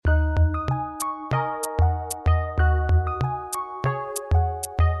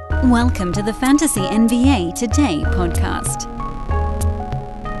Welcome to the Fantasy NBA Today podcast.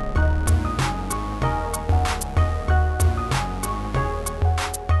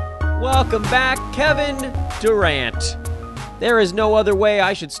 Welcome back, Kevin Durant. There is no other way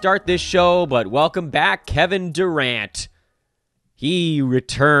I should start this show, but welcome back, Kevin Durant. He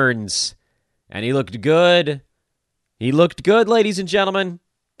returns, and he looked good. He looked good, ladies and gentlemen.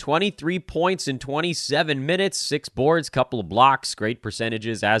 23 points in 27 minutes, 6 boards, couple of blocks, great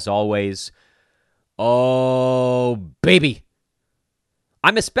percentages as always. Oh, baby.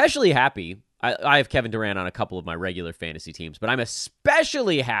 I'm especially happy. I have Kevin Durant on a couple of my regular fantasy teams, but I'm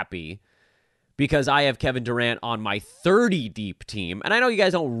especially happy because I have Kevin Durant on my 30-deep team. And I know you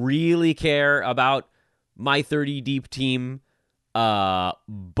guys don't really care about my 30-deep team,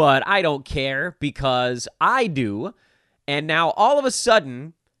 but I don't care because I do. And now all of a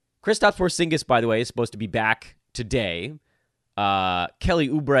sudden, Kristaps Porzingis, by the way, is supposed to be back today. Kelly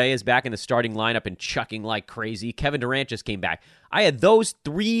Oubre is back in the starting lineup and chucking like crazy. Kevin Durant just came back. I had those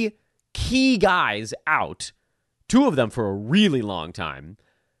three key guys out, two of them for a really long time.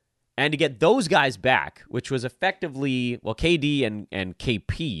 And to get those guys back, which was effectively, well, KD and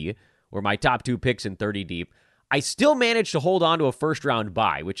KP were my top two picks in 30 deep, I still managed to hold on to a first-round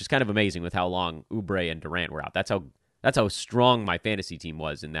bye, which is kind of amazing with how long Oubre and Durant were out. That's how strong my fantasy team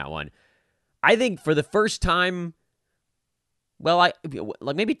was in that one. I think for the first time, well, like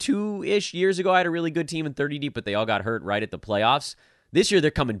maybe 2-ish years ago, I had a really good team in 30 deep, but they all got hurt right at the playoffs. This year, they're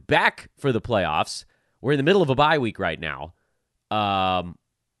coming back for the playoffs. We're in the middle of a bye week right now. I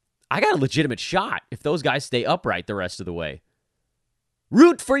got a legitimate shot if those guys stay upright the rest of the way.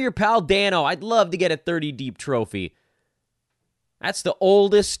 Root for your pal Dano. I'd love to get a 30-deep trophy. That's the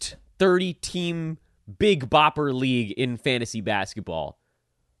oldest 30-team Big Bopper league in fantasy basketball.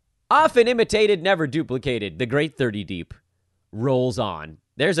 Often imitated, never duplicated. The great 30-deep rolls on.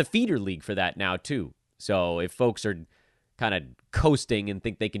 There's a feeder league for that now, too. So if folks are kind of coasting and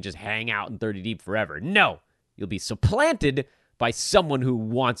think they can just hang out in 30 deep forever. No, you'll be supplanted by someone who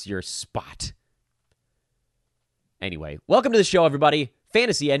wants your spot. Anyway, welcome to the show, everybody.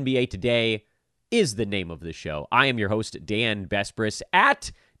 Fantasy NBA Today is the name of the show. I am your host, Dan Besbris,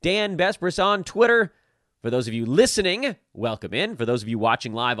 at Dan Besbris on Twitter. For those of you listening, welcome in. For those of you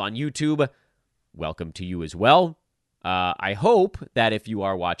watching live on YouTube, welcome to you as well. I hope that if you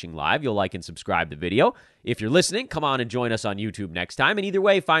are watching live, you'll like and subscribe the video. If you're listening, come on and join us on YouTube next time. And either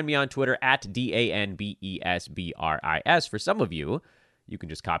way, find me on Twitter at DANBESBRIS. For some of you, you can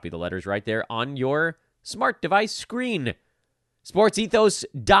just copy the letters right there on your smart device screen.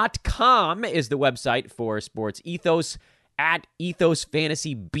 SportsEthos.com is the website for Sports Ethos, at Ethos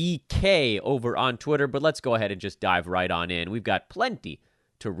Fantasy BK over on Twitter. But let's go ahead and just dive right on in. We've got plenty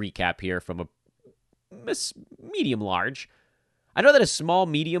to recap here from a medium-large. I know that a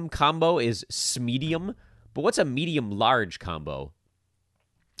small-medium combo is smedium, but what's a medium-large combo?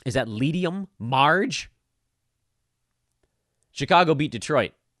 Is that Ledium? Marge? Chicago beat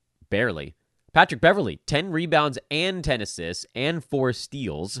Detroit. Barely. Patrick Beverley, 10 rebounds and 10 assists and 4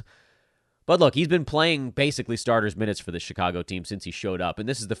 steals. But look, he's been playing basically starters minutes for the Chicago team since he showed up, and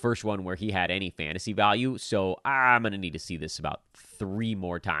this is the first one where he had any fantasy value, so I'm going to need to see this about 3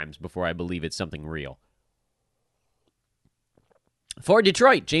 more times before I believe it's something real. For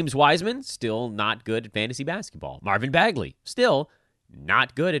Detroit, James Wiseman, still not good at fantasy basketball. Marvin Bagley, still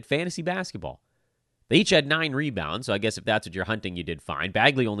not good at fantasy basketball. They each had 9 rebounds, so I guess if that's what you're hunting, you did fine.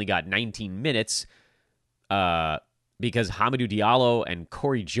 Bagley only got 19 minutes because Hamidou Diallo and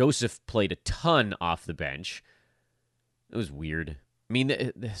Corey Joseph played a ton off the bench. It was weird. I mean,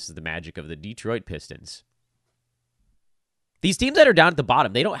 this is the magic of the Detroit Pistons. These teams that are down at the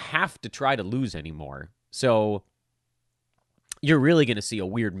bottom, they don't have to try to lose anymore. So you're really going to see a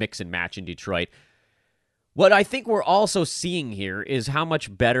weird mix and match in Detroit. What I think we're also seeing here is how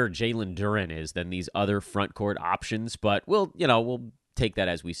much better Jalen Duren is than these other front court options, but we'll take that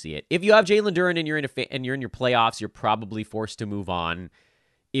as we see it. If you have Jalen Duren and you're in your playoffs, you're probably forced to move on.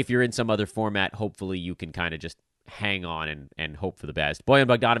 If you're in some other format, hopefully you can kind of just hang on and hope for the best. Bojan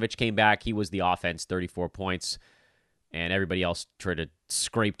Bogdanovic came back. He was the offense, 34 points, and everybody else tried to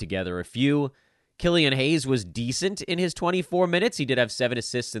scrape together a few. Killian Hayes was decent in his 24 minutes. He did have 7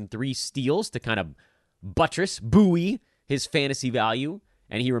 assists and 3 steals to kind of buoy his fantasy value,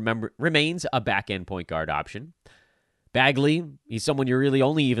 and he remains a back-end point guard option. Bagley, he's someone you're really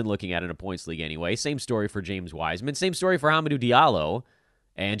only even looking at in a points league anyway. Same story for James Wiseman. Same story for Hamidou Diallo.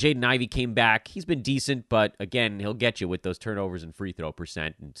 And Jaden Ivey came back. He's been decent, but again, he'll get you with those turnovers and free throw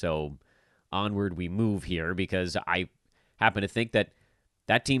percent. And so onward we move here because I happen to think that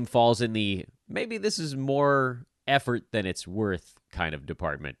that team falls in the maybe this is more effort than it's worth kind of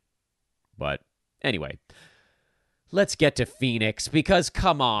department. But anyway, let's get to Phoenix, because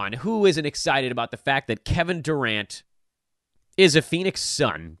come on, who isn't excited about the fact that Kevin Durant is a Phoenix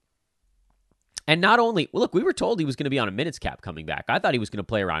Sun? And not only, look, we were told he was going to be on a minutes cap coming back. I thought he was going to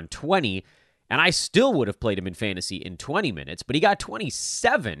play around 20, and I still would have played him in fantasy in 20 minutes, but he got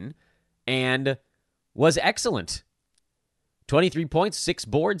 27 and was excellent. 23 points, 6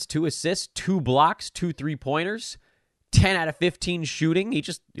 boards, 2 assists, 2 blocks, 2 3-pointers, 10 out of 15 shooting. He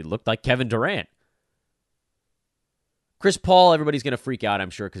looked like Kevin Durant. Chris Paul, everybody's going to freak out,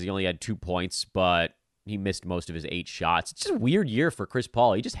 I'm sure, because he only had 2 points, but he missed most of his 8 shots. It's just a weird year for Chris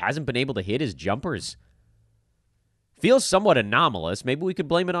Paul. He just hasn't been able to hit his jumpers. Feels somewhat anomalous. Maybe we could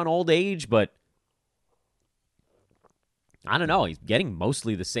blame it on old age, but I don't know. He's getting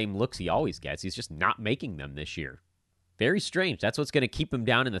mostly the same looks he always gets. He's just not making them this year. Very strange. That's what's going to keep him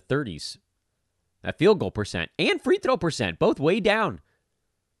down in the 30s. That field goal percent and free throw percent, both way down.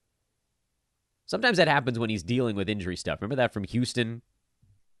 Sometimes that happens when he's dealing with injury stuff. Remember that from Houston?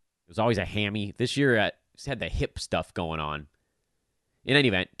 It was always a hammy. This year, he's had the hip stuff going on. In any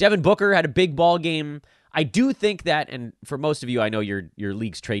event, Devin Booker had a big ball game. I do think that, and for most of you, I know your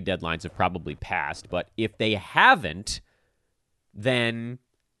league's trade deadlines have probably passed, but if they haven't, then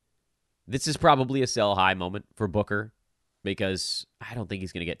this is probably a sell high moment for Booker, because I don't think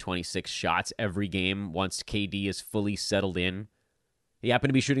he's going to get 26 shots every game once KD is fully settled in. He happened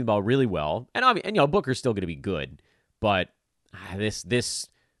to be shooting the ball really well, and Booker's still going to be good, but this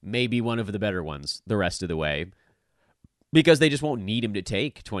may be one of the better ones the rest of the way, because they just won't need him to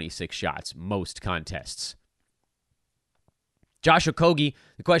take 26 shots most contests. Josh Okogie,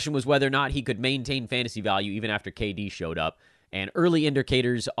 the question was whether or not he could maintain fantasy value even after KD showed up, and early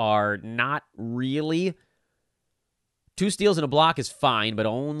indicators are not really. 2 steals and a block is fine, but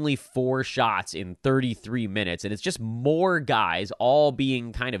only 4 shots in 33 minutes. And it's just more guys all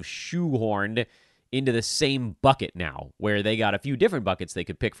being kind of shoehorned into the same bucket now, where they got a few different buckets they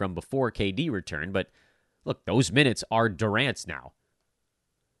could pick from before KD returned. But look, those minutes are Durant's now.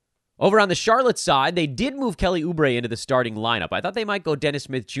 Over on the Charlotte side, they did move Kelly Oubre into the starting lineup. I thought they might go Dennis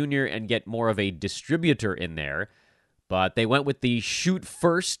Smith Jr. and get more of a distributor in there, but they went with the shoot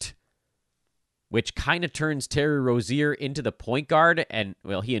first, which kind of turns Terry Rozier into the point guard. And,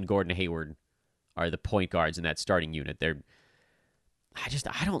 well, he and Gordon Hayward are the point guards in that starting unit.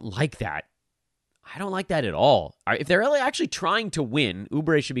 I don't like that. I don't like that at all. If they're really actually trying to win,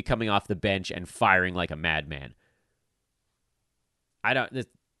 Oubre should be coming off the bench and firing like a madman.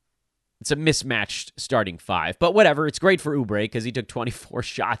 It's a mismatched starting 5. But whatever, it's great for Oubre because he took 24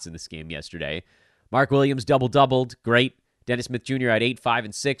 shots in this game yesterday. Mark Williams doubled. Great. Dennis Smith Jr. had 8, 5,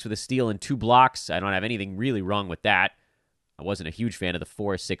 and 6 with a steal and 2 blocks. I don't have anything really wrong with that. I wasn't a huge fan of the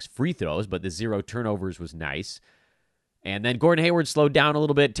 4-6 free throws, but the 0 turnovers was nice. And then Gordon Hayward slowed down a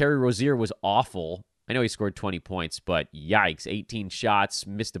little bit. Terry Rozier was awful. I know he scored 20 points, but yikes. 18 shots,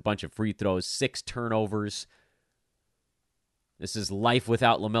 missed a bunch of free throws, 6 turnovers. This is life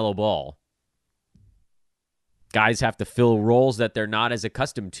without LaMelo Ball. Guys have to fill roles that they're not as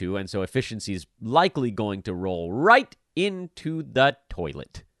accustomed to, and so efficiency is likely going to roll right into the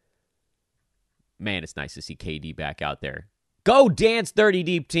toilet. Man, it's nice to see KD back out there. Go dance 30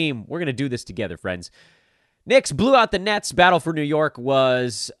 deep, team. We're going to do this together, friends. Knicks blew out the Nets. Battle for New York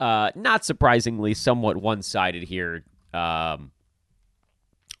was, not surprisingly, somewhat one-sided here. One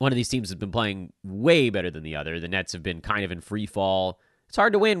of these teams has been playing way better than the other. The Nets have been kind of in free fall. It's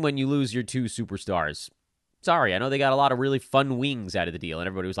hard to win when you lose your 2 superstars. Sorry, I know they got a lot of really fun wings out of the deal, and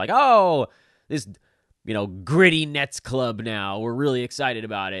everybody was like, oh, this gritty Nets club now. We're really excited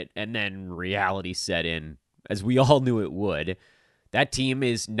about it. And then reality set in, as we all knew it would. That team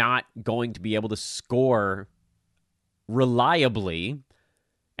is not going to be able to score reliably.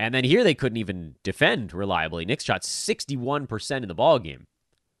 And then here they couldn't even defend reliably. Knicks shot 61% in the ballgame.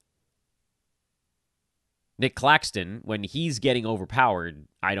 Nick Claxton, when he's getting overpowered,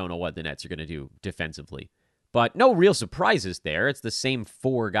 I don't know what the Nets are going to do defensively. But no real surprises there. It's the same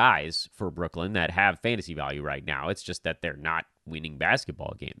 4 guys for Brooklyn that have fantasy value right now. It's just that they're not winning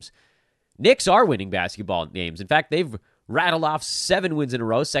basketball games. Knicks are winning basketball games. In fact, they've rattled off 7 wins in a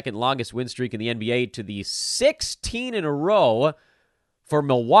row, second longest win streak in the NBA, to the 16 in a row for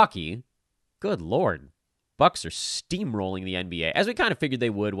Milwaukee. Good Lord. Bucks are steamrolling the NBA, as we kind of figured they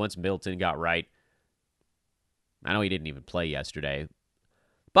would once Middleton got right. I know he didn't even play yesterday.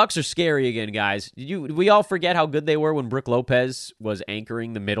 Bucks are scary again, guys. Did we all forget how good they were when Brook Lopez was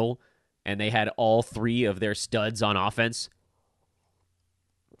anchoring the middle and they had all 3 of their studs on offense?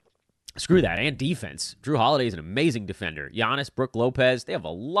 Screw that, and defense. Drew Holiday is an amazing defender. Giannis, Brook Lopez, they have a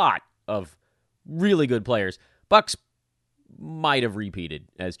lot of really good players. Bucks might have repeated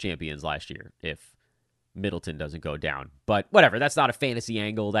as champions last year if Middleton doesn't go down. But whatever, that's not a fantasy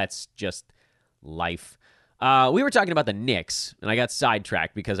angle. That's just life. We were talking about the Knicks, and I got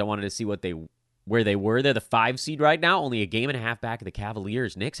sidetracked because I wanted to see where they were. They're the 5 seed right now, only a game and a half back of the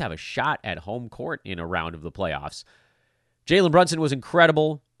Cavaliers. Knicks have a shot at home court in a round of the playoffs. Jalen Brunson was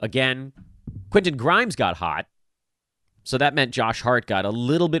incredible again. Quentin Grimes got hot, so that meant Josh Hart got a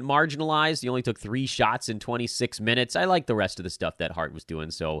little bit marginalized. He only took 3 shots in 26 minutes. I like the rest of the stuff that Hart was doing,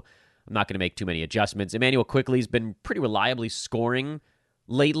 so I'm not going to make too many adjustments. Emmanuel Quickley's been pretty reliably scoring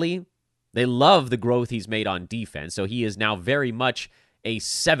lately. They love the growth he's made on defense, so he is now very much a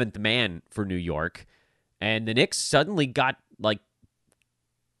 7th man for New York. And the Knicks suddenly got,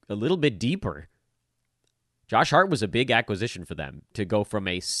 a little bit deeper. Josh Hart was a big acquisition for them to go from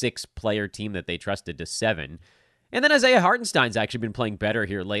a 6-player team that they trusted to 7. And then Isaiah Hartenstein's actually been playing better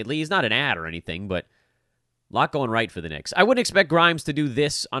here lately. He's not an ad or anything, but a lot going right for the Knicks. I wouldn't expect Grimes to do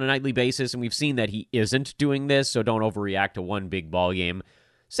this on a nightly basis, and we've seen that he isn't doing this, so don't overreact to one big ball game.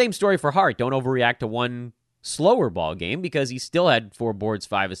 Same story for Hart. Don't overreact to one slower ball game because he still had 4 boards,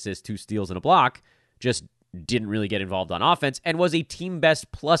 5 assists, 2 steals, and a block. Just didn't really get involved on offense and was a team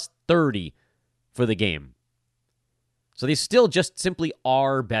best plus 30 for the game. So they still just simply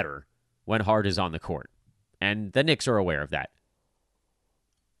are better when Hart is on the court. And the Knicks are aware of that.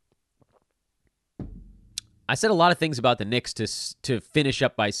 I said a lot of things about the Knicks to finish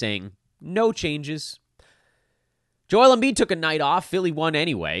up by saying no changes. Joel Embiid took a night off. Philly won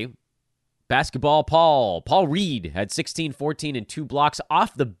anyway. Basketball, Paul Reed had 16, 14, and 2 blocks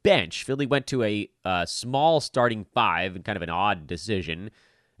off the bench. Philly went to a small starting 5 and kind of an odd decision.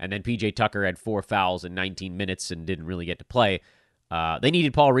 And then PJ Tucker had 4 fouls in 19 minutes and didn't really get to play. They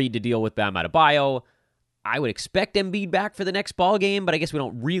needed Paul Reed to deal with Bam Adebayo. I would expect Embiid back for the next ball game, but I guess we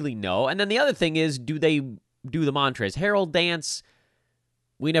don't really know. And then the other thing is, do they do the Montrezl Harrell dance?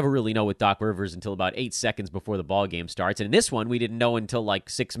 We never really know with Doc Rivers until about 8 seconds before the ball game starts. And in this one, we didn't know until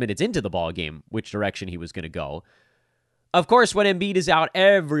 6 minutes into the ball game which direction he was going to go. Of course, when Embiid is out,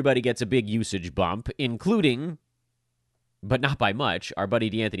 everybody gets a big usage bump, including, but not by much, our buddy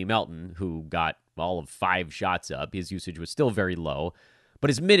DeAnthony Melton, who got all of 5 shots up. His usage was still very low,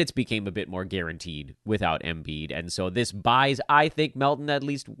 but his minutes became a bit more guaranteed without Embiid. And so this buys, I think, Melton at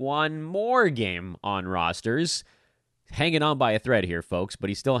least one more game on rosters. Hanging on by a thread here, folks, but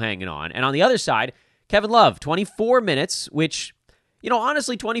he's still hanging on. And on the other side, Kevin Love, 24 minutes, which,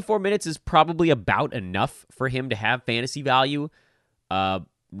 honestly, 24 minutes is probably about enough for him to have fantasy value.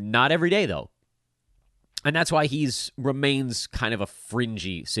 Not every day, though. And that's why he's remains kind of a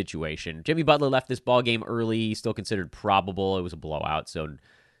fringy situation. Jimmy Butler left this ball game early. He's still considered probable. It was a blowout, so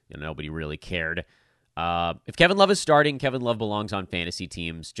nobody really cared. If Kevin Love is starting, Kevin Love belongs on fantasy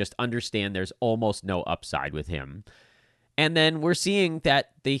teams. Just understand there's almost no upside with him. And then we're seeing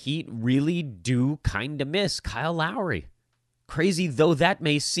that the Heat really do kind of miss Kyle Lowry. Crazy though that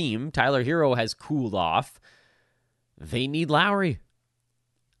may seem, Tyler Hero has cooled off. They need Lowry.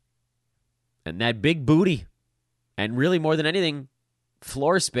 And that big booty. And really more than anything,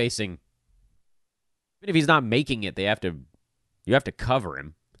 floor spacing. Even if he's not making it, you have to cover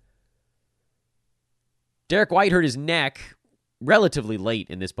him. Derek White hurt his neck relatively late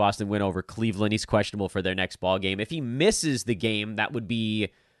in this Boston win over Cleveland. He's questionable for their next ball game. If he misses the game, that would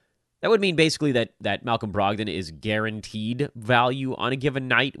mean basically that Malcolm Brogdon is guaranteed value on a given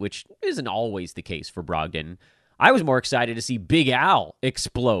night, which isn't always the case for Brogdon. I was more excited to see Big Al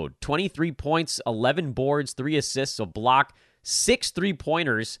explode. 23 points, 11 boards, 3 assists, a block, 6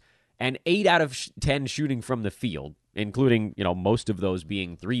 3-pointers, and 8 out of 10 shooting from the field, including, most of those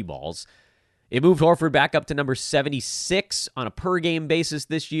being 3 balls. It moved Horford back up to number 76 on a per-game basis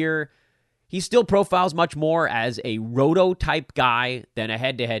this year. He still profiles much more as a roto-type guy than a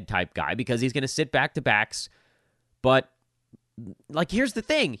head-to-head type guy because he's going to sit back-to-backs. But, here's the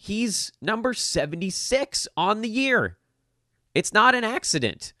thing. He's number 76 on the year. It's not an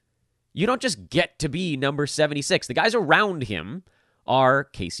accident. You don't just get to be number 76. The guys around him are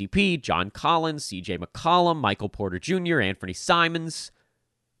KCP, John Collins, CJ McCollum, Michael Porter Jr., Anthony Simons,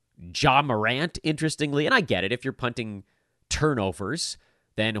 Ja Morant, interestingly, and I get it, if you're punting turnovers,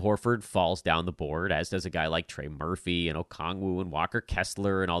 then Horford falls down the board, as does a guy like Trey Murphy and Okongwu and Walker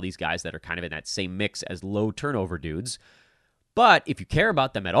Kessler and all these guys that are kind of in that same mix as low turnover dudes. But if you care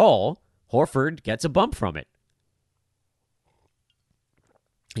about them at all, Horford gets a bump from it.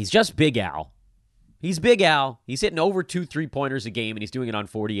 He's just Big Al. He's Big Al. He's hitting over 2 3-pointers a game, and he's doing it on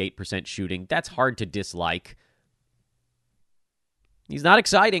 48% shooting. That's hard to dislike. He's not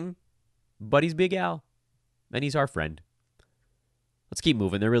exciting, but he's Big Al, and he's our friend. Let's keep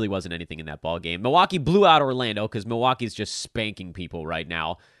moving. There really wasn't anything in that ball game. Milwaukee blew out Orlando because Milwaukee's just spanking people right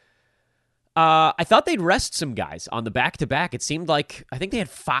now. I thought they'd rest some guys on the back-to-back. It seemed like, I think they had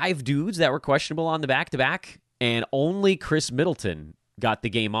 5 dudes that were questionable on the back-to-back, and only Chris Middleton got the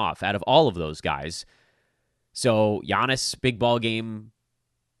game off out of all of those guys. So Giannis, big ball game.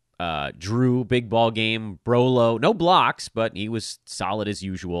 Drew, big ball game. Brolo, no blocks, but he was solid as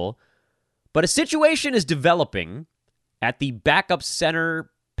usual. But a situation is developing at the backup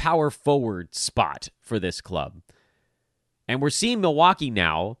center power forward spot for this club. And we're seeing Milwaukee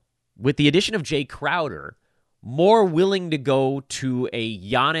now, with the addition of Jay Crowder, more willing to go to a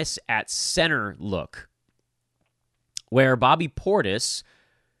Giannis at center look, where Bobby Portis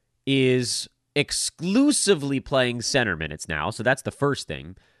is exclusively playing center minutes now. So that's the first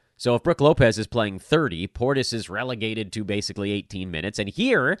thing. So if Brook Lopez is playing 30, Portis is relegated to basically 18 minutes. And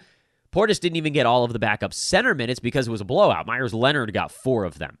here, Portis didn't even get all of the backup center minutes because it was a blowout. Myers Leonard got 4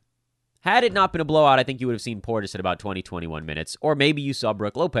 of them. Had it not been a blowout, I think you would have seen Portis at about 20, 21 minutes. Or maybe you saw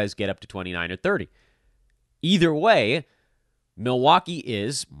Brook Lopez get up to 29 or 30. Either way, Milwaukee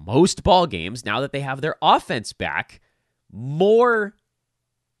is, most ball games, now that they have their offense back, more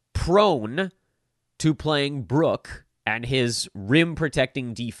prone to playing Brook and his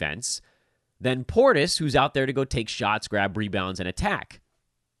rim-protecting defense than Portis, who's out there to go take shots, grab rebounds, and attack.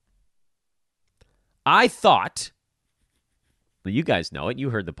 I thought, well, you guys know it, you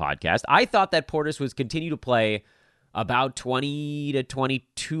heard the podcast, I thought that Portis would continue to play about 20 to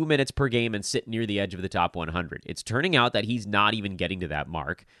 22 minutes per game and sit near the edge of the top 100. It's turning out that he's not even getting to that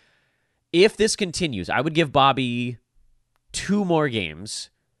mark. If this continues, I would give Bobby 2 more games.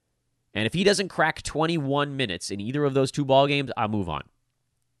 And if he doesn't crack 21 minutes in either of those 2 ball games, I'll move on.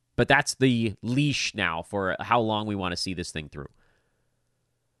 But that's the leash now for how long we want to see this thing through.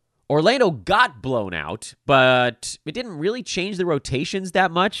 Orlando got blown out, but it didn't really change the rotations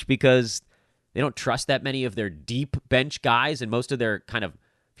that much because they don't trust that many of their deep bench guys, and most of their kind of,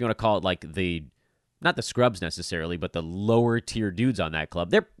 if you want to call it like not the scrubs necessarily, but the lower tier dudes on that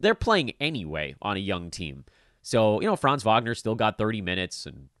club, they're playing anyway on a young team. So, Franz Wagner still got 30 minutes,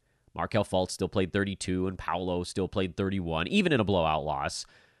 and Markelle Fultz still played 32, and Paolo still played 31, even in a blowout loss.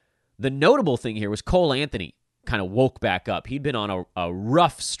 The notable thing here was Cole Anthony kind of woke back up. He'd been on a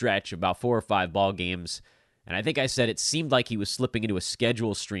rough stretch, about 4 or 5 ball games, and I think I said it seemed like he was slipping into a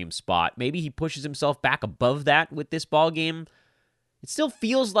schedule stream spot. Maybe he pushes himself back above that with this ball game. It still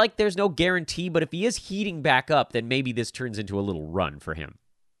feels like there's no guarantee, but if he is heating back up, then maybe this turns into a little run for him.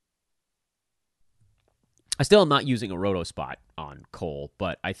 I still am not using a roto spot on Cole,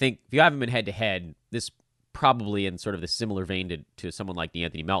 but I think if you have him in head-to-head, this probably in sort of the similar vein to someone like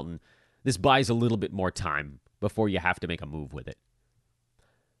De'Anthony Melton, this buys a little bit more time before you have to make a move with it.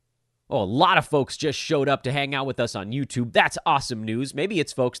 Oh, a lot of folks just showed up to hang out with us on YouTube. That's awesome news. Maybe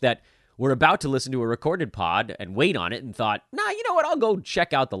it's folks that were about to listen to a recorded pod and wait on it and thought, nah, you know what, I'll go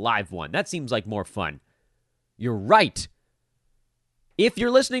check out the live one. That seems like more fun. You're right. If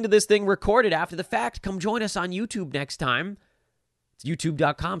you're listening to this thing recorded after the fact, come join us on YouTube next time. It's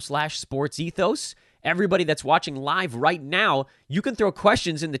youtube.com/sportsethos. Everybody that's watching live right now, you can throw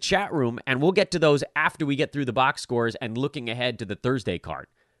questions in the chat room, and we'll get to those after we get through the box scores and looking ahead to the Thursday card.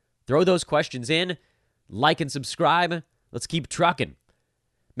 Throw those questions in, like and subscribe. Let's keep trucking.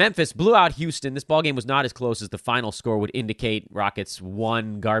 Memphis blew out Houston. This ballgame was not as close as the final score would indicate. Rockets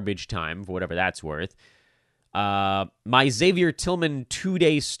won garbage time, for whatever that's worth. My Xavier Tillman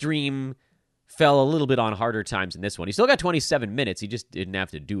 2-day stream fell a little bit on harder times in this one. He still got 27 minutes. He just didn't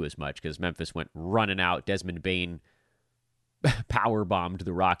have to do as much because Memphis went running out. Desmond Bane power-bombed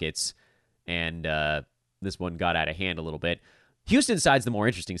the Rockets, and this one got out of hand a little bit. Houston's side's the more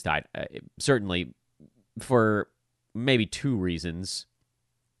interesting side, certainly for maybe 2 reasons.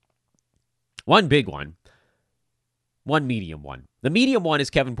 One big one, one medium one. The medium one is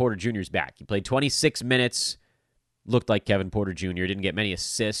Kevin Porter Jr.'s back. He played 26 minutes, looked like Kevin Porter Jr., didn't get many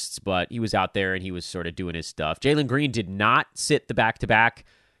assists, but he was out there and he was sort of doing his stuff. Jalen Green did not sit the back-to-back.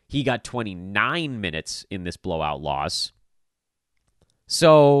 He got 29 minutes in this blowout loss.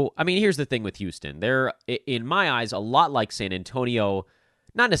 So, I mean, here's the thing with Houston. They're, in my eyes, a lot like San Antonio,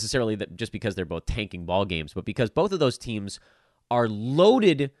 not necessarily just because they're both tanking ball games, but because both of those teams are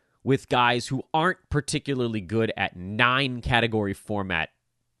loaded with guys who aren't particularly good at 9-category format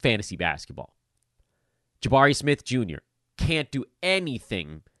fantasy basketball. Jabari Smith Jr. can't do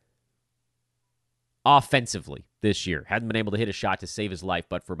anything offensively this year. Hasn't been able to hit a shot to save his life,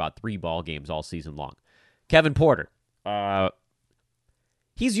 but for about 3 ball games all season long. Kevin Porter.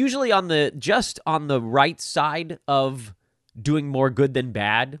 He's usually just on the right side of doing more good than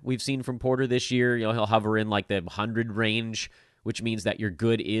bad. We've seen from Porter this year. He'll hover in like the 100 range which means that your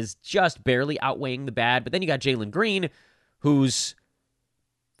good is just barely outweighing the bad. But then you got Jalen Green, who's,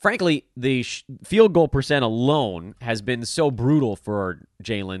 frankly, the field goal percent alone has been so brutal for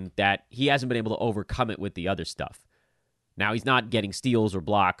Jalen that he hasn't been able to overcome it with the other stuff. Now, he's not getting steals or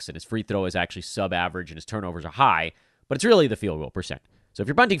blocks, and his free throw is actually sub-average, and his turnovers are high, but it's really the field goal percent. So if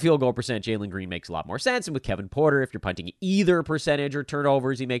you're punting field goal percent, Jalen Green makes a lot more sense. And with Kevin Porter, if you're punting either percentage or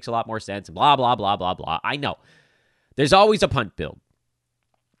turnovers, he makes a lot more sense. Blah, blah, blah, blah, blah. I know. There's always a punt build.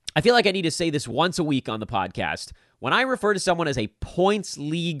 I feel like I need to say this once a week on the podcast. When I refer to someone as a points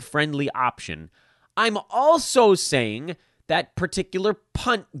league friendly option, I'm also saying that particular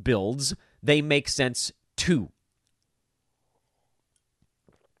punt builds, they make sense too.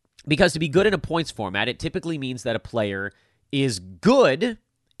 Because to be good in a points format, it typically means that a player is good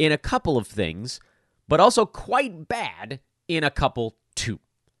in a couple of things, but also quite bad in a couple too.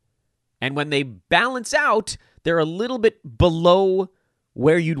 And when they balance out, they're a little bit below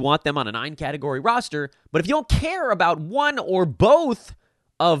where you'd want them on a 9-category roster. But if you don't care about one or both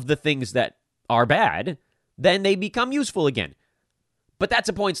of the things that are bad, then they become useful again. But that's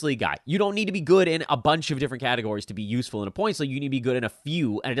a points league guy. You don't need to be good in a bunch of different categories to be useful in a points league. You need to be good in a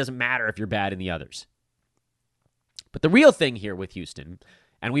few, and it doesn't matter if you're bad in the others. But the real thing here with Houston,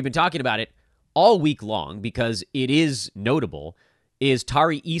 and we've been talking about it all week long because it is notable, is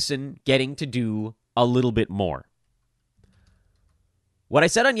Tari Eason getting to do a little bit more. What I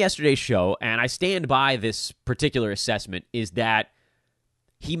said on yesterday's show, and I stand by this particular assessment, is that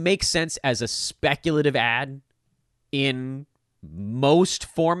he makes sense as a speculative ad in most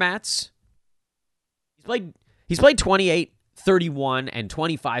formats. He's played 28, 31, and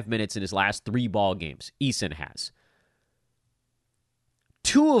 25 minutes in his last 3 ball games. Eason has.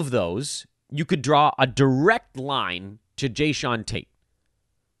 2 of those, you could draw a direct line to Jae'Sean Tate.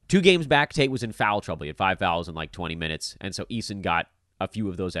 2 games back, Tate was in foul trouble. He had 5 fouls in like 20 minutes, and so Eason got a few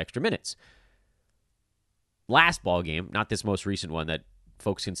of those extra minutes. Last ball game, not this most recent one that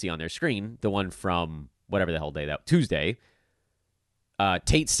folks can see on their screen, the one from whatever the hell day that Tuesday,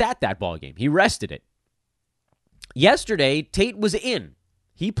 Tate sat that ball game. He rested it. Yesterday, Tate was in.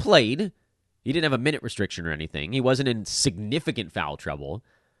 He played. He didn't have a minute restriction or anything. He wasn't in significant foul trouble.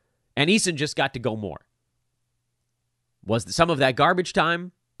 And Eason just got to go more. Was some of that garbage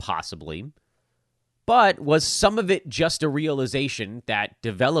time? Possibly. But was some of it just a realization that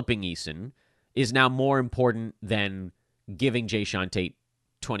developing Eason is now more important than giving Jae'Sean Tate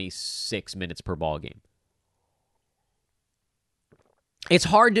 26 minutes per ball game? It's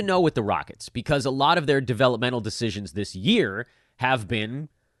hard to know with the Rockets because a lot of their developmental decisions this year have been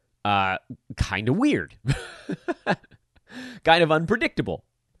kind of weird, kind of unpredictable.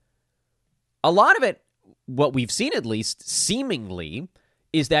 A lot of it, what we've seen at least, seemingly,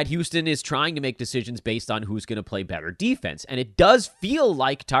 is that Houston is trying to make decisions based on who's going to play better defense. And it does feel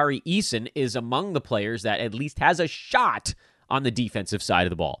like Tari Eason is among the players that at least has a shot on the defensive side of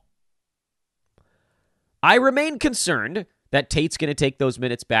the ball. I remain concerned that Tate's going to take those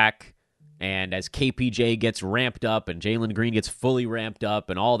minutes back, and as KPJ gets ramped up and Jalen Green gets fully ramped up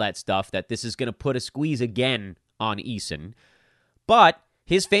and all that stuff, that this is going to put a squeeze again on Eason. But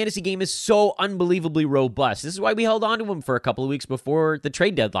his fantasy game is so unbelievably robust. This is why we held on to him for a couple of weeks before the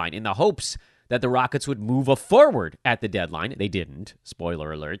trade deadline in the hopes that the Rockets would move forward at the deadline. They didn't.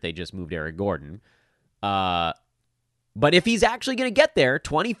 Spoiler alert. They just moved Eric Gordon. But if he's actually going to get there,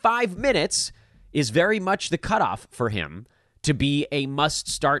 25 minutes is very much the cutoff for him to be a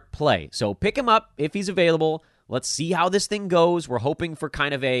must-start play. So pick him up if he's available. Let's see how this thing goes. We're hoping for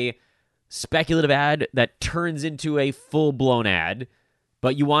kind of a speculative ad that turns into a full-blown ad,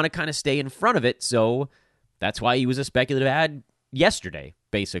 but you want to kind of stay in front of it, so that's why he was a speculative ad yesterday,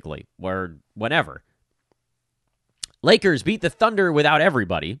 basically, or whenever. Lakers beat the Thunder without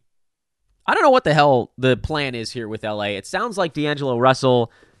everybody. I don't know what the hell the plan is here with LA. It sounds like D'Angelo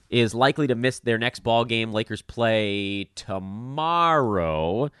Russell is likely to miss their next ball game. Lakers play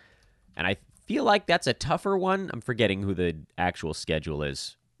tomorrow, and I feel like that's a tougher one. I'm forgetting who the actual schedule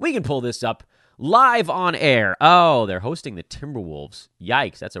is. We can pull this up live on air. Oh, they're hosting the Timberwolves.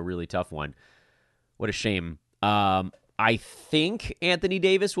 Yikes, that's a really tough one. What a shame. I think Anthony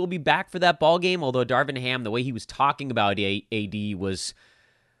Davis will be back for that ball game, although Darvin Ham, the way he was talking about AD was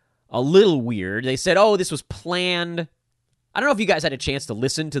a little weird. They said, oh, this was planned. I don't know if you guys had a chance to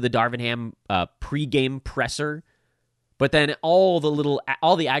listen to the Darvin Ham pregame presser, but then all the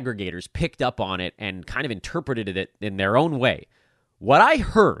aggregators picked up on it and kind of interpreted it in their own way. What I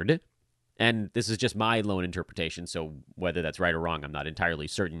heard, and this is just my lone interpretation, so whether that's right or wrong, I'm not entirely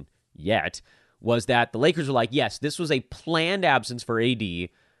certain yet, was that the Lakers were like, yes, this was a planned absence for AD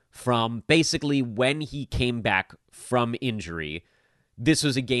from basically when he came back from injury. This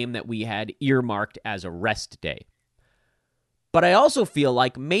was a game that we had earmarked as a rest day. But I also feel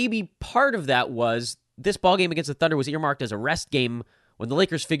like maybe part of that was this ballgame against the Thunder was earmarked as a rest game when the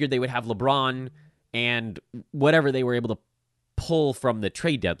Lakers figured they would have LeBron and whatever they were able to pull from the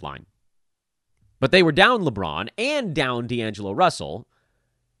trade deadline. But they were down LeBron and down D'Angelo Russell.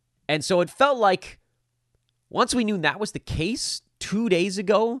 And so it felt like once we knew that was the case 2 days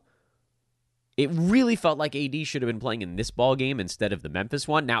ago, it really felt like AD should have been playing in this ballgame instead of the Memphis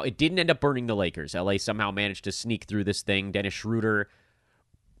one. Now, it didn't end up burning the Lakers. LA somehow managed to sneak through this thing. Dennis Schroeder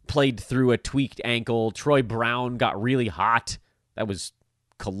played through a tweaked ankle. Troy Brown got really hot. That was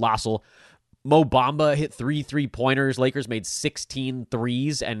colossal. Mo Bamba hit 3 3-pointers. Lakers made 16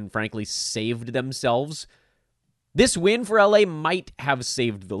 threes and, frankly, saved themselves. This win for LA might have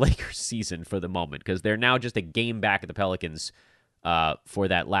saved the Lakers season for the moment because they're now just a game back at the Pelicans for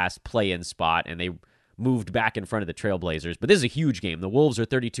that last play-in spot, and they moved back in front of the Trailblazers. But this is a huge game. The Wolves are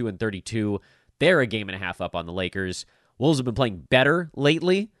 32-32. They're a game and a half up on the Lakers. Wolves have been playing better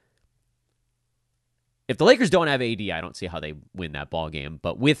lately. If the Lakers don't have AD, I don't see how they win that ball game.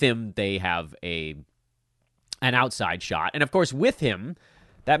 But with him, they have an outside shot. And, of course, with him,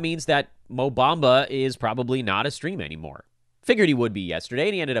 that means that Mo Bamba is probably not a stream anymore. Figured he would be yesterday,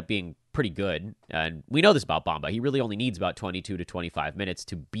 and he ended up being pretty good. And we know this about Bamba. He really only needs about 22 to 25 minutes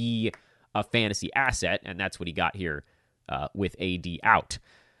to be a fantasy asset, and that's what he got here with AD out.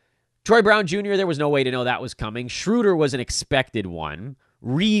 Troy Brown Jr., there was no way to know that was coming. Schroeder was an expected one.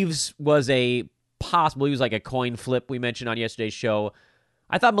 Reeves was he was like a coin flip we mentioned on yesterday's show.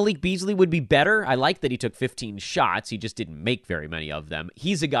 I thought Malik Beasley would be better. I like that he took 15 shots. He just didn't make very many of them.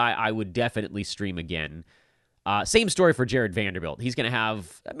 He's a guy I would definitely stream again. Same story for Jared Vanderbilt. He's going to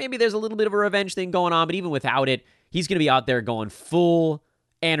have, maybe there's a little bit of a revenge thing going on, but even without it, he's going to be out there going full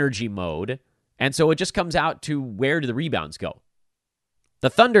energy mode. And so it just comes out to where do the rebounds go? The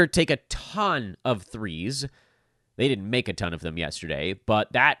Thunder take a ton of threes. They didn't make a ton of them yesterday,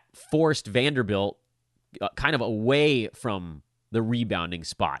 but that forced Vanderbilt kind of away from the rebounding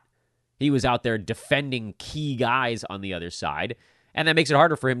spot. He was out there defending key guys on the other side, and that makes it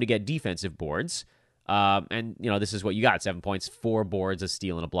harder for him to get defensive boards. And, this is what you got. 7 points, 4 boards, a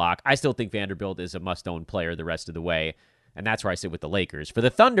steal, and a block. I still think Vanderbilt is a must-own player the rest of the way, and that's where I sit with the Lakers. For the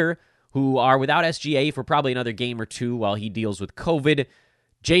Thunder, who are without SGA for probably another game or two while he deals with COVID,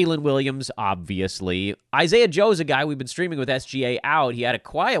 Jalen Williams, obviously. Isaiah Joe's a guy we've been streaming with SGA out. He had a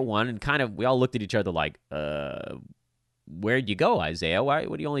quiet one, and kind of we all looked at each other like, where'd you go, Isaiah? What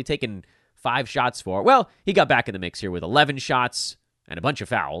are you only taking 5 shots for? Well, he got back in the mix here with 11 shots and a bunch of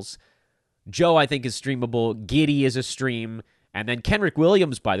fouls. Joe, I think, is streamable. Giddey is a stream. And then Kenrich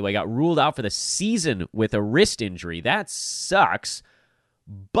Williams, by the way, got ruled out for the season with a wrist injury. That sucks.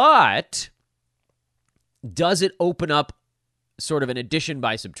 But does it open up sort of an addition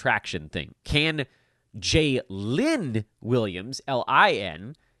by subtraction thing? Can Jalen Williams,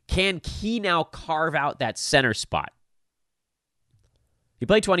 Lin, can he now carve out that center spot? He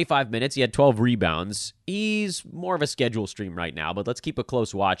played 25 minutes. He had 12 rebounds. He's more of a schedule stream right now, but let's keep a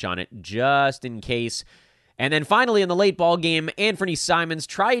close watch on it just in case. And then finally in the late ball game, Anthony Simons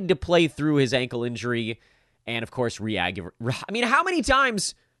tried to play through his ankle injury and, of course, how many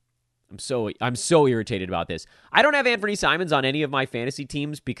times? I'm so irritated about this. I don't have Anthony Simons on any of my fantasy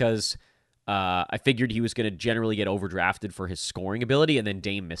teams because I figured he was going to generally get overdrafted for his scoring ability, and then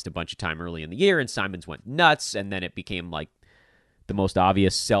Dame missed a bunch of time early in the year, and Simons went nuts, and then it became like the most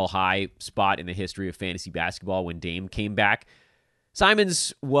obvious sell-high spot in the history of fantasy basketball when Dame came back.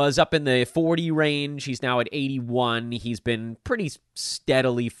 Simons was up in the 40 range. He's now at 81. He's been pretty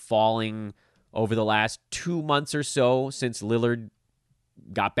steadily falling over the last 2 months or so since Lillard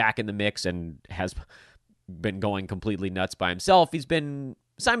got back in the mix and has been going completely nuts by himself. Simons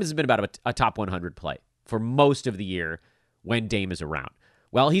has been about a top 100 play for most of the year when Dame is around.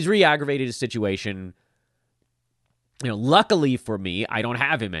 Well, he's re-aggravated his situation. Luckily for me, I don't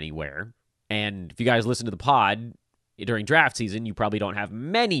have him anywhere. And if you guys listen to the pod during draft season, you probably don't have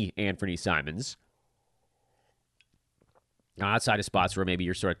many Anthony Simons. Outside of spots where maybe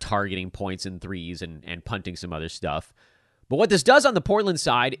you're sort of targeting points and threes and punting some other stuff. But what this does on the Portland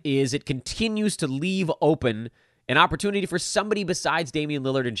side is it continues to leave open an opportunity for somebody besides Damian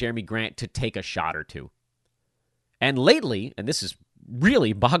Lillard and Jeremy Grant to take a shot or two. And lately, and this has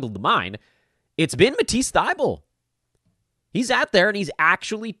really boggled the mind, it's been Matisse Thybulle. He's out there and he's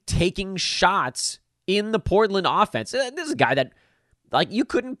actually taking shots in the Portland offense. This is a guy that, you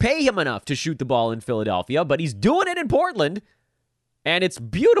couldn't pay him enough to shoot the ball in Philadelphia, but he's doing it in Portland, and it's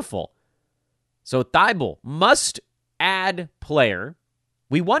beautiful. So Thybulle, must-add player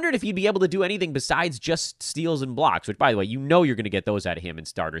We wondered if he'd be able to do anything besides just steals and blocks, which, by the way, you know you're going to get those out of him in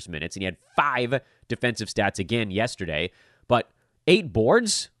starters minutes. And he had 5 defensive stats again yesterday. But 8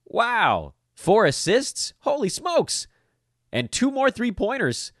 boards? Wow. 4 assists? Holy smokes. And 2 more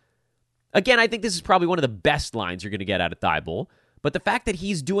 3-pointers. Again, I think this is probably one of the best lines you're going to get out of Thibault. But the fact that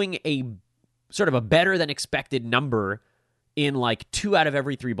he's doing a sort of a better than expected number in like 2 out of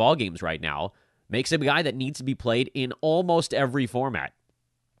every 3 ball games right now makes him a guy that needs to be played in almost every format.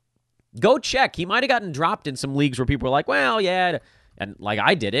 Go check. He might have gotten dropped in some leagues where people were like, well, yeah. And like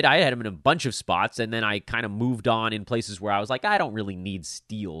I did it. I had him in a bunch of spots, and then I kind of moved on in places where I was like, I don't really need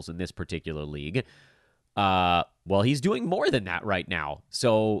steals in this particular league. Well, he's doing more than that right now.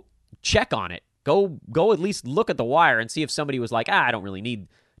 So check on it. Go at least look at the wire and see if somebody was like, I don't really need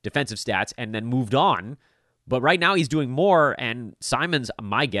defensive stats, and then moved on. But right now he's doing more, and Simons,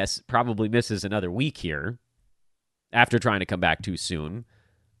 my guess, probably misses another week here after trying to come back too soon.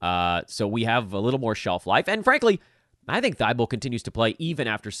 So we have a little more shelf life. And frankly, I think Thibault continues to play even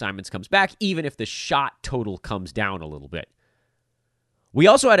after Simons comes back, even if the shot total comes down a little bit. We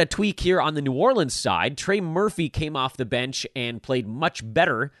also had a tweak here on the New Orleans side. Trey Murphy came off the bench and played much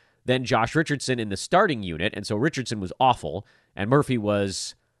better than Josh Richardson in the starting unit. And so Richardson was awful, and Murphy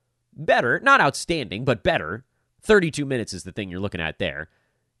was better. Not outstanding, but better. 32 minutes is the thing you're looking at there.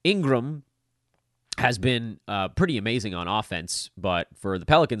 Ingram has been pretty amazing on offense, but for the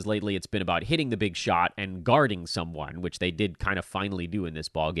Pelicans lately, it's been about hitting the big shot and guarding someone, which they did kind of finally do in this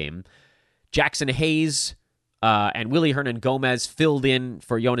ball game. Jackson Hayes and Willie Hernan-Gomez filled in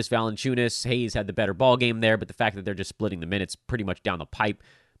for Jonas Valanciunas. Hayes had the better ball game there, but the fact that they're just splitting the minutes pretty much down the pipe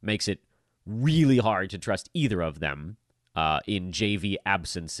makes it really hard to trust either of them in JV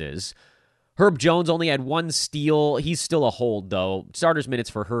absences. Herb Jones only had 1 steal. He's still a hold, though. Starters minutes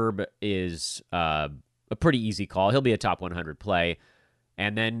for Herb is a pretty easy call. He'll be a top 100 play.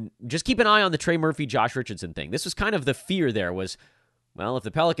 And then just keep an eye on the Trey Murphy, Josh Richardson thing. This was kind of the fear there was, well, if the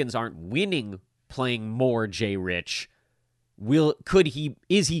Pelicans aren't winning playing more J. Rich,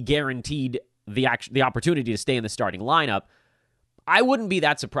 is he guaranteed the opportunity to stay in the starting lineup? I wouldn't be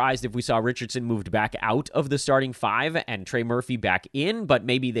that surprised if we saw Richardson moved back out of the starting 5 and Trey Murphy back in, but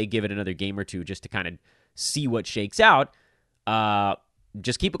maybe they give it another game or two just to kind of see what shakes out.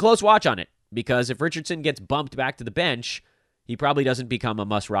 Just keep a close watch on it, because if Richardson gets bumped back to the bench, he probably doesn't become a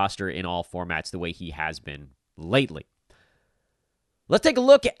must roster in all formats the way he has been lately. Let's take a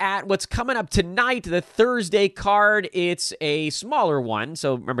look at what's coming up tonight, the Thursday card. It's a smaller one.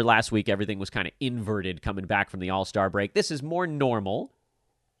 So remember last week, everything was kind of inverted coming back from the All-Star break. This is more normal.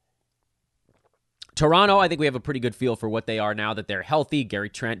 Toronto, I think we have a pretty good feel for what they are now that they're healthy. Gary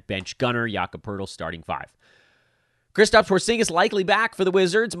Trent, bench gunner. Jakob Poeltl, starting 5. Kristaps Porzingis likely back for the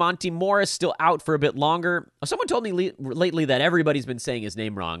Wizards. Monte Morris still out for a bit longer. Someone told me lately that everybody's been saying his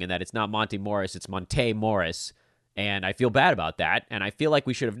name wrong and that it's not Monte Morris, it's Monte Morris. And I feel bad about that, and I feel like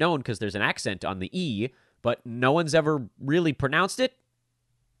we should have known because there's an accent on the E, but no one's ever really pronounced it.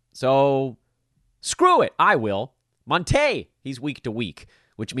 So, screw it, I will. Monte, he's week to week,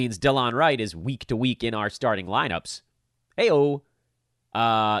 which means Delon Wright is week to week in our starting lineups. Heyo.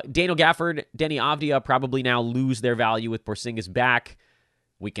 Daniel Gafford, Denny Avdia probably now lose their value with Porzingis back.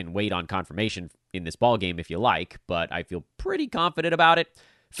 We can wait on confirmation in this ballgame if you like, but I feel pretty confident about it.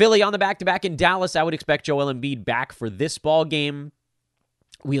 Philly on the back-to-back in Dallas. I would expect Joel Embiid back for this ball game.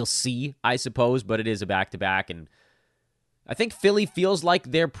 We'll see, I suppose, but it is a back-to-back, and I think Philly feels like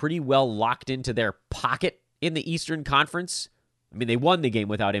they're pretty well locked into their pocket in the Eastern Conference. I mean, they won the game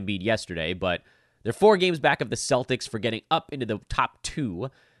without Embiid yesterday, but they're 4 games back of the Celtics for getting up into the top 2,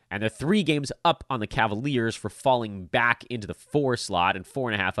 and they're 3 games up on the Cavaliers for falling back into the 4 slot and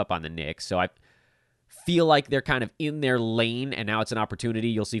 4.5 up on the Knicks. So I feel like they're kind of in their lane, and now it's an opportunity.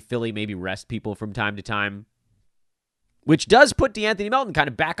 You'll see Philly maybe rest people from time to time, which does put DeAnthony Melton kind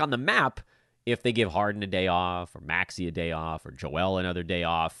of back on the map if they give Harden a day off, or Maxey a day off, or Joel another day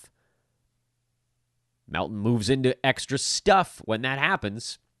off. Melton moves into extra stuff when that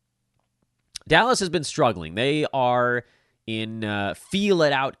happens. Dallas has been struggling. They are in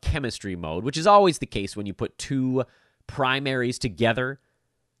feel-it-out chemistry mode, which is always the case when you put 2 primaries together.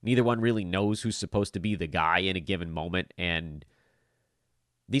 Neither one really knows who's supposed to be the guy in a given moment, and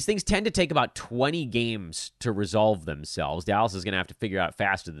these things tend to take about 20 games to resolve themselves. Dallas is going to have to figure out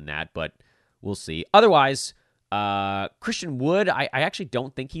faster than that, but we'll see. Otherwise, Christian Wood, I actually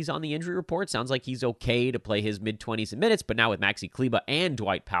don't think he's on the injury report. Sounds like he's okay to play his mid-20s in minutes, but now with Maxi Kleber and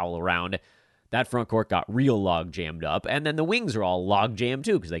Dwight Powell around, that front court got real log-jammed up, and then the wings are all log-jammed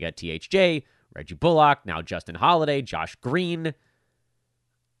too, because they got THJ, Reggie Bullock, now Justin Holiday, Josh Green.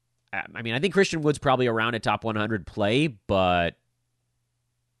 I mean, I think Christian Wood's probably around a top 100 play, but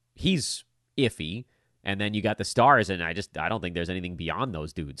he's iffy. And then you got the Stars, and I don't think there's anything beyond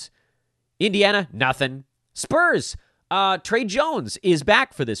those dudes. Indiana, nothing. Spurs, Trey Jones is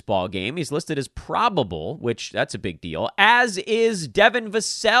back for this ball game. He's listed as probable, which that's a big deal, as is Devin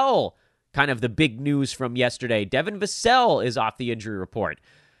Vassell. Kind of the big news from yesterday. Devin Vassell is off the injury report.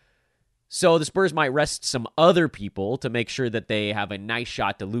 So the Spurs might rest some other people to make sure that they have a nice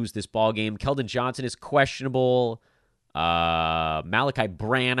shot to lose this ball game. Keldon Johnson is questionable. Malachi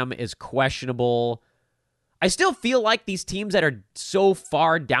Branham is questionable. I still feel like these teams that are so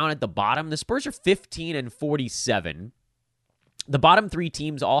far down at the bottom, the Spurs are 15 and 47. The bottom three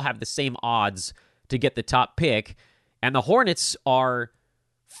teams all have the same odds to get the top pick, and the Hornets are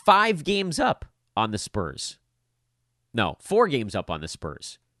 5 games up on the Spurs. No, 4 games up on the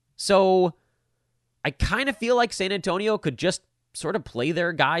Spurs. So I kind of feel like San Antonio could just sort of play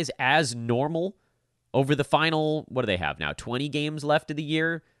their guys as normal over the final, what do they have now, 20 games left of the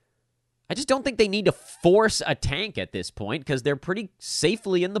year? I just don't think they need to force a tank at this point because they're pretty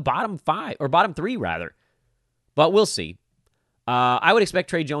safely in the bottom 5, or bottom 3, rather. But we'll see. I would expect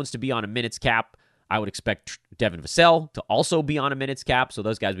Trey Jones to be on a minutes cap. I would expect Devin Vassell to also be on a minutes cap, so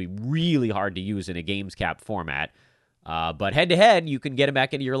those guys would be really hard to use in a games cap format. But head-to-head, you can get them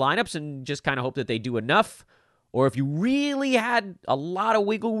back into your lineups and just kind of hope that they do enough. Or if you really had a lot of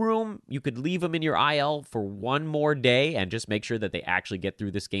wiggle room, you could leave them in your IL for one more day and just make sure that they actually get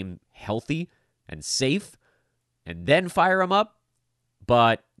through this game healthy and safe, and then fire them up.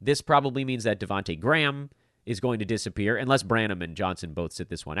 But this probably means that Devontae Graham is going to disappear, unless Branham and Johnson both sit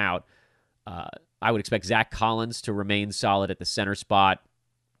this one out. I would expect Zach Collins to remain solid at the center spot.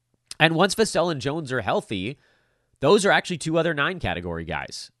 And once Vassell and Jones are healthy, those are actually 2 other 9-category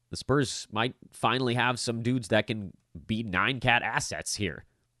guys. The Spurs might finally have some dudes that can be 9-cat assets here.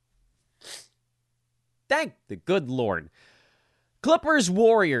 Thank the good Lord. Clippers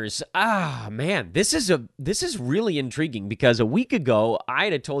Warriors. Man, this is really intriguing because a week ago I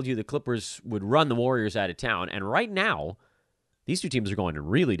had told you the Clippers would run the Warriors out of town, and right now these two teams are going in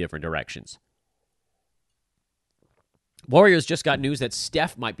really different directions. Warriors just got news that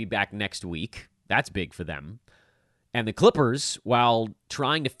Steph might be back next week. That's big for them. And the Clippers, while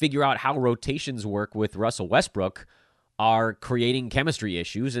trying to figure out how rotations work with Russell Westbrook, are creating chemistry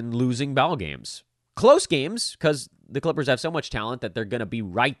issues and losing ball games. Close games, because the Clippers have so much talent that they're going to be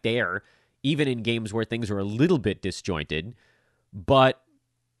right there, even in games where things are a little bit disjointed. But,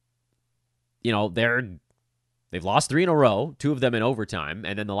 you know, they've lost 3 in a row, 2 of them in overtime,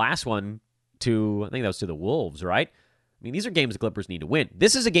 and then the last one I think that was to the Wolves, right? I mean, these are games the Clippers need to win.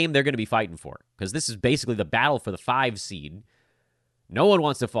 This is a game they're going to be fighting for because this is basically the battle for the 5 seed. No one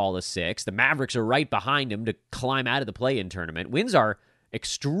wants to fall to 6. The Mavericks are right behind them to climb out of the play-in tournament. Wins are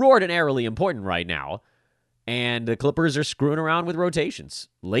extraordinarily important right now, and the Clippers are screwing around with rotations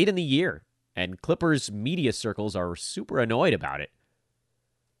late in the year, and Clippers media circles are super annoyed about it.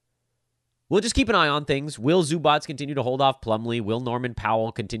 We'll just keep an eye on things. Will Zubats continue to hold off Plumlee? Will Norman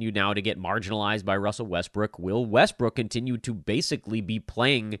Powell continue now to get marginalized by Russell Westbrook? Will Westbrook continue to basically be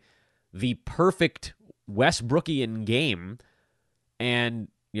playing the perfect Westbrookian game and,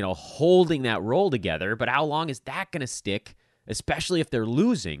 you know, holding that role together? But how long is that going to stick, especially if they're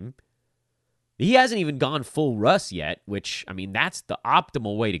losing? He hasn't even gone full Russ yet, which, I mean, that's the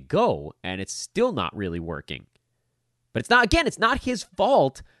optimal way to go, and it's still not really working. But it's not his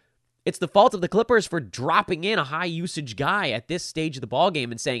fault. It's the fault of the Clippers for dropping in a high-usage guy at this stage of the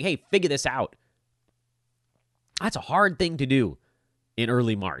ballgame and saying, hey, figure this out. That's a hard thing to do in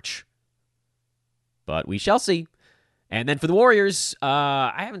early March. But we shall see. And then for the Warriors,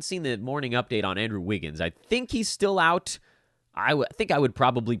 I haven't seen the morning update on Andrew Wiggins. I think he's still out. I think I would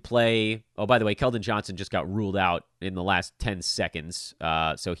probably play... Oh, by the way, Keldon Johnson just got ruled out in the last 10 seconds.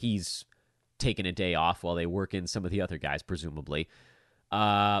 So he's taking a day off while they work in some of the other guys, presumably.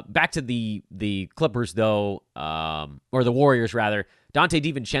 Back to the Clippers, though, or the Warriors, rather. Dante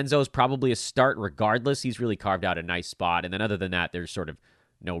DiVincenzo is probably a start regardless. He's really carved out a nice spot. And then other than that, there's sort of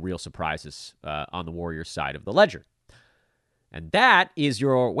no real surprises on the Warriors side of the ledger. And that is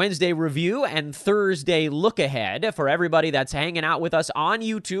your Wednesday review and Thursday look ahead for everybody that's hanging out with us on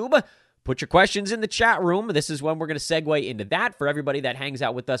YouTube. Put your questions in the chat room. This is when we're going to segue into that. For everybody that hangs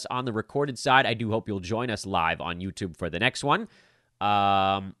out with us on the recorded side, I do hope you'll join us live on YouTube for the next one.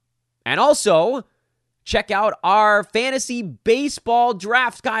 And also, check out our fantasy baseball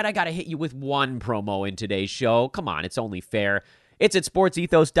draft guide. I got to hit you with one promo in today's show. Come on, it's only fair. It's at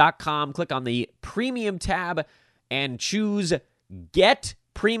sportsethos.com. Click on the premium tab and choose Get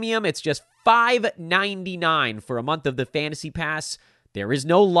Premium. It's just $5.99 for a month of the Fantasy Pass. There is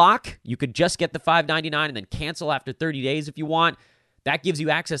no lock. You could just get the $5.99 and then cancel after 30 days if you want. That gives you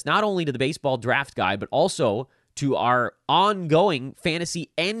access not only to the baseball draft guide, but also to our ongoing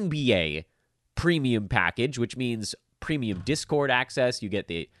fantasy NBA premium package, which means premium Discord access. You get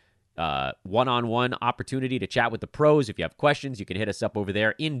the one-on-one opportunity to chat with the pros. If you have questions, you can hit us up over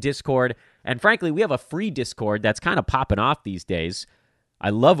there in Discord. And frankly, we have a free Discord that's kind of popping off these days. I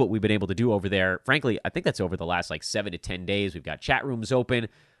love what we've been able to do over there. Frankly, I think that's over the last 7 to 10 days. We've got chat rooms open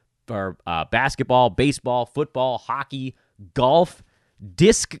for basketball, baseball, football, hockey, golf,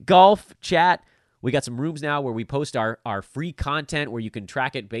 disc golf chat. We got some rooms now where we post our free content where you can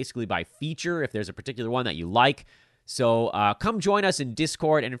track it basically by feature if there's a particular one that you like. So come join us in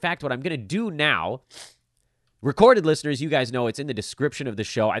Discord. And in fact, what I'm going to do now, recorded listeners, you guys know it's in the description of the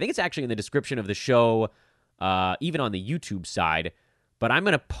show. I think it's actually in the description of the show, even on the YouTube side. But I'm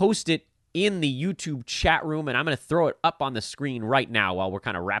going to post it in the YouTube chat room, and I'm going to throw it up on the screen right now while we're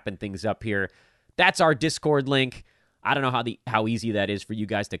kind of wrapping things up here. That's our Discord link. I don't know how easy that is for you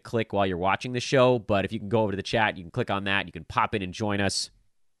guys to click while you're watching the show, but if you can go over to the chat, you can click on that. You can pop in and join us.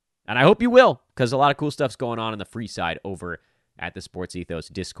 And I hope you will, because a lot of cool stuff's going on the free side over at the Sports Ethos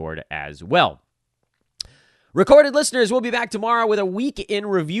Discord as well. Recorded listeners, we'll be back tomorrow with a week in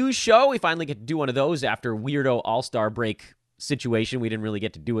review show. We finally get to do one of those after weirdo All-Star break situation. We didn't really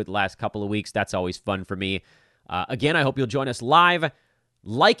get to do it the last couple of weeks. That's always fun for me. Again, I hope you'll join us live.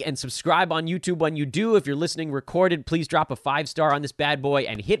 Like and subscribe on YouTube when you do. If you're listening recorded, please drop a 5-star on this bad boy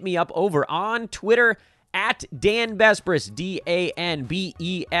and hit me up over on Twitter at Dan Besbris,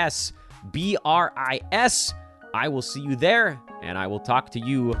 DanBesbris. I will see you there, and I will talk to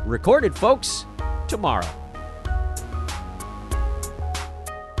you recorded, folks, tomorrow.